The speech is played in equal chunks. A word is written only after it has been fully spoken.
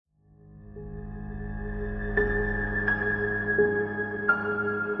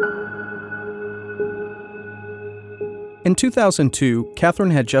In 2002,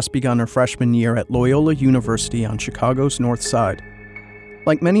 Catherine had just begun her freshman year at Loyola University on Chicago's North Side.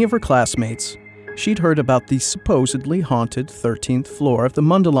 Like many of her classmates, she'd heard about the supposedly haunted 13th floor of the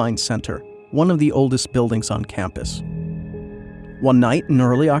Mundelein Center, one of the oldest buildings on campus. One night in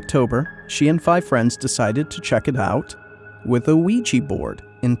early October, she and 5 friends decided to check it out with a Ouija board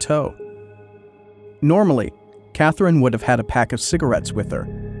in tow. Normally, Catherine would have had a pack of cigarettes with her.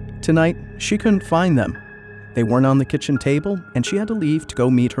 Tonight, she couldn't find them. They weren't on the kitchen table, and she had to leave to go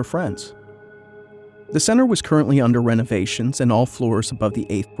meet her friends. The center was currently under renovations, and all floors above the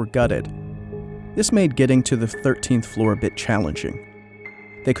 8th were gutted. This made getting to the 13th floor a bit challenging.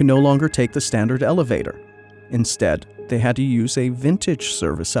 They could no longer take the standard elevator. Instead, they had to use a vintage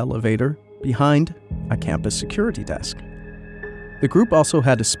service elevator behind a campus security desk. The group also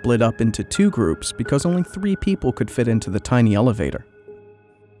had to split up into 2 groups because only 3 people could fit into the tiny elevator.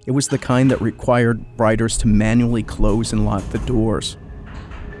 It was the kind that required riders to manually close and lock the doors.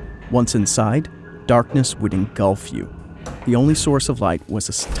 Once inside, darkness would engulf you. The only source of light was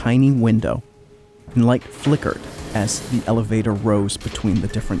a tiny window, and light flickered as the elevator rose between the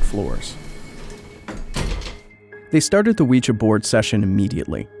different floors. They started the Ouija board session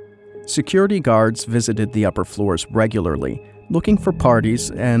immediately. Security guards visited the upper floors regularly, looking for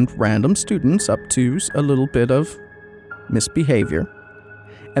parties and random students up to a little bit of misbehavior.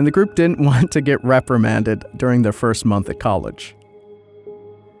 And the group didn't want to get reprimanded during their first month at college.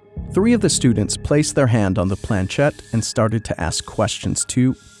 3 of the students placed their hand on the planchette and started to ask questions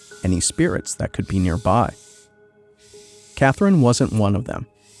to any spirits that could be nearby. Catherine wasn't one of them.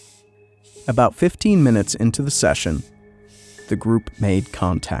 About 15 minutes into the session, the group made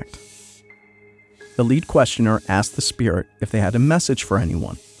contact. The lead questioner asked the spirit if they had a message for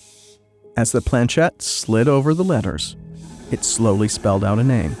anyone. As the planchette slid over the letters, it slowly spelled out a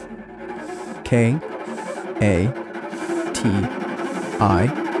name. K-A-T-I-E.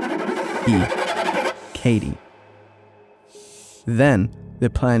 Katie. Then the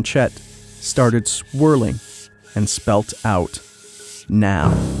planchette started swirling and spelt out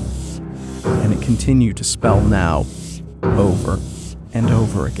now. And it continued to spell now over and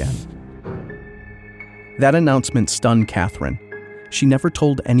over again. That announcement stunned Catherine. She never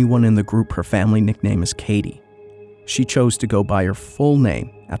told anyone in the group her family nickname is Katie. She chose to go by her full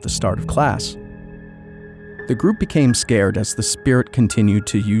name at the start of class. The group became scared as the spirit continued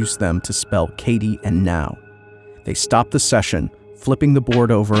to use them to spell Katie and now. They stopped the session, flipping the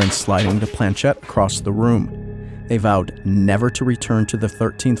board over and sliding the planchette across the room. They vowed never to return to the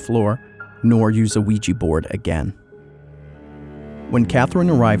 13th floor, nor use a Ouija board again. When Catherine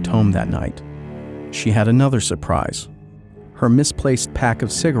arrived home that night, she had another surprise. Her misplaced pack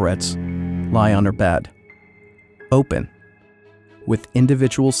of cigarettes lie on her bed, open, with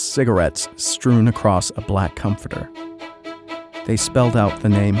individual cigarettes strewn across a black comforter. They spelled out the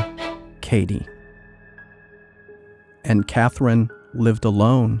name Katie. And Catherine lived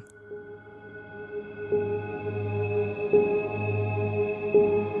alone